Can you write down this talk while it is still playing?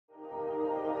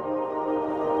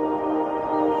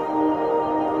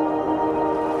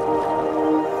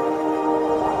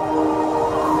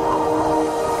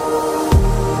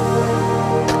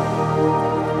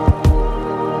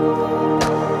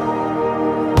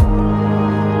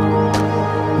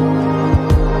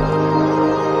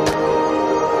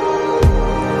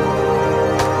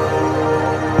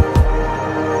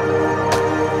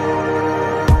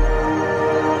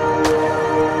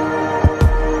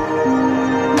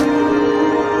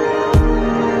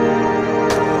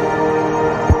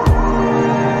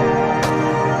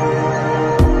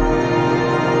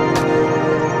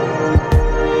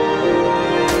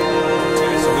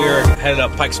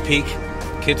Pikes Peak.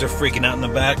 Kids are freaking out in the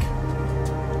back.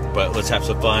 But let's have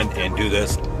some fun and do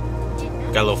this.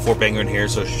 Got a little four banger in here,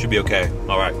 so it should be okay.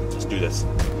 Alright, let's do this.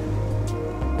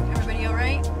 Everybody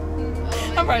alright?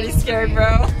 I'm already scared,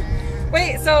 bro.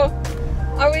 Wait, so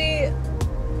are we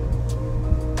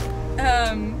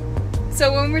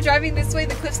so when we're driving this way,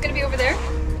 the cliff's gonna be over there?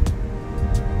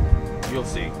 You'll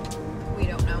see. We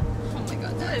don't know. Oh my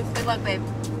god, that is Good luck, babe.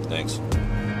 Thanks.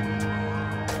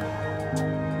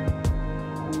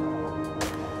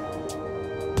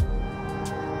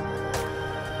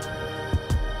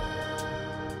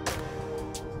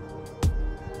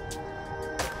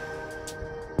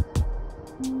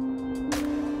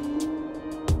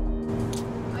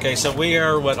 Okay, so we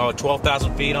are, what,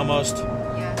 12,000 feet almost?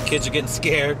 Yeah. Kids are getting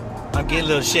scared. I'm getting a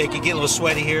little shaky, getting a little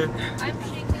sweaty here. I'm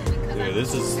shaking because Dude,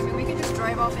 this is... I mean, we could just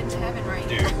drive off into heaven right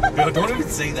now. Dude, no, don't even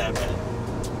say that, man.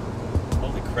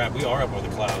 Holy crap, we are up over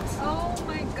the clouds. Oh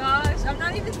my gosh, I'm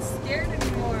not even scared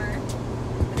anymore.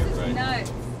 This is right.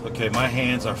 nuts. Okay, my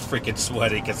hands are freaking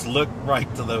sweaty, because look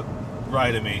right to the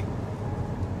right of me.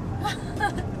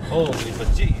 Holy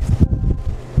but geez.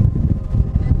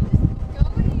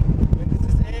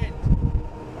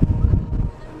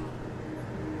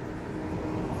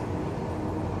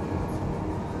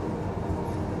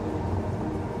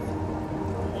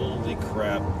 Holy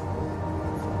crap.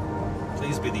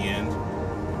 Please be the end.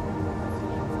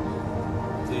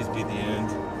 Please be the end.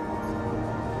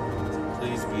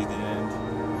 Please be the end.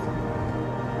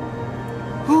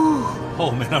 Whew.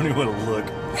 Oh man, I don't even want to look.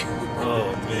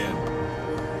 Oh man.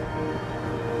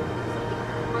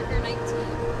 Marker 19.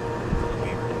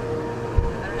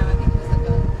 I don't know, I think it was like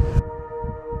a...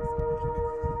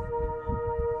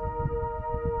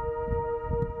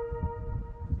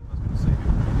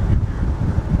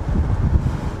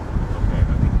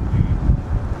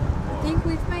 I think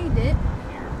we've made it.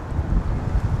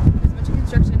 There's much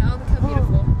construction. Oh, look how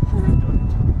beautiful.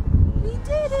 We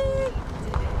did it!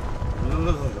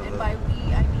 And by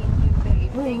we, I mean you,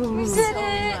 babe. Thank you We so did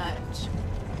it. much.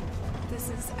 This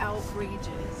is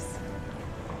outrageous.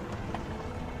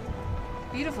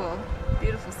 Beautiful.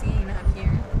 Beautiful scene up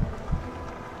here.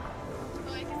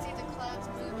 Oh, I can see the clouds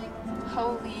moving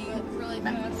Holy really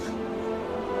fast.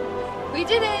 We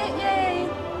did it! Yay!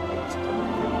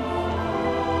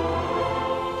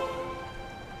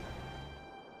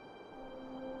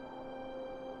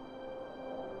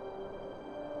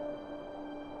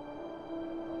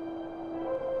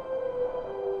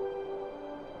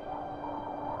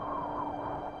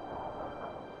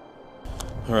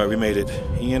 All right, we made it.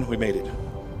 Ian, we made it.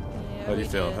 Yeah, How do you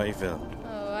feel? How you feeling?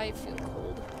 Oh, I feel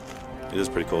cold. It is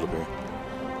pretty cold up here.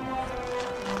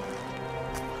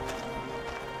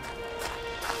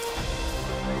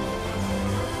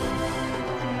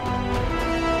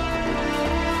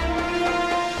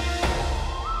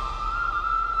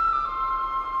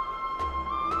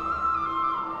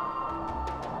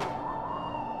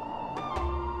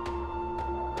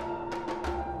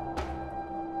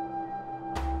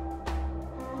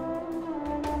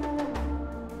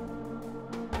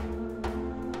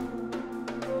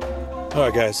 All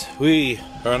right, guys, we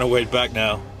are on our way back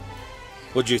now.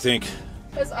 What'd you think?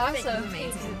 It was I think it was awesome.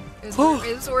 amazing.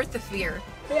 It was worth the fear.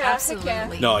 Yeah,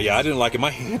 Absolutely. No, yeah, I didn't like it.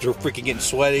 My hands were freaking getting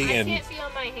sweaty, I and can't feel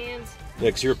my hands. yeah,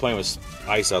 because you were playing with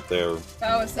ice out there.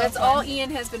 That was so That's fun. all Ian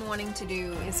has been wanting to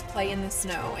do is play in the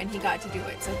snow, and he got to do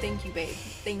it. So thank you, babe.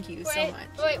 Thank you so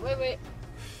much. Wait.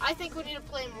 I think we need to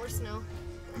play more snow.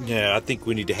 Yeah, I think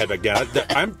we need to head back down.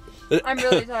 I'm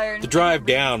really tired. The drive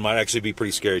down might actually be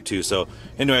pretty scary too. So,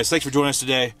 anyways, thanks for joining us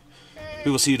today.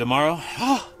 We will see you tomorrow.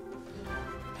 Oh,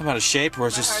 I'm out of shape. We're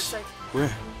just we're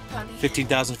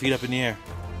 15,000 feet up in the air.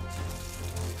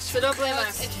 So don't blame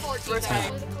us. It's 14. We're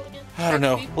tired. I don't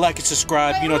know. Like and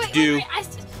subscribe. You know what to do.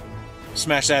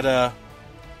 Smash that.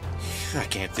 I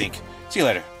can't think. See you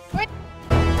later.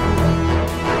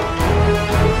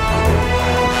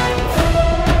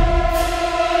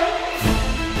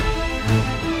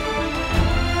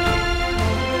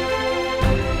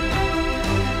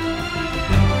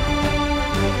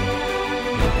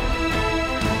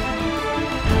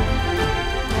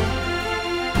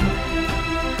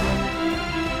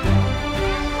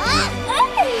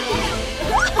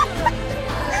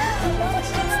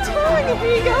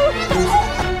 Here you go.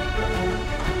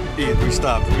 Ian, we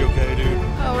stopped. Are we okay, dude?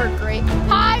 Oh, we're great.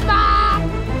 Hi, Mom!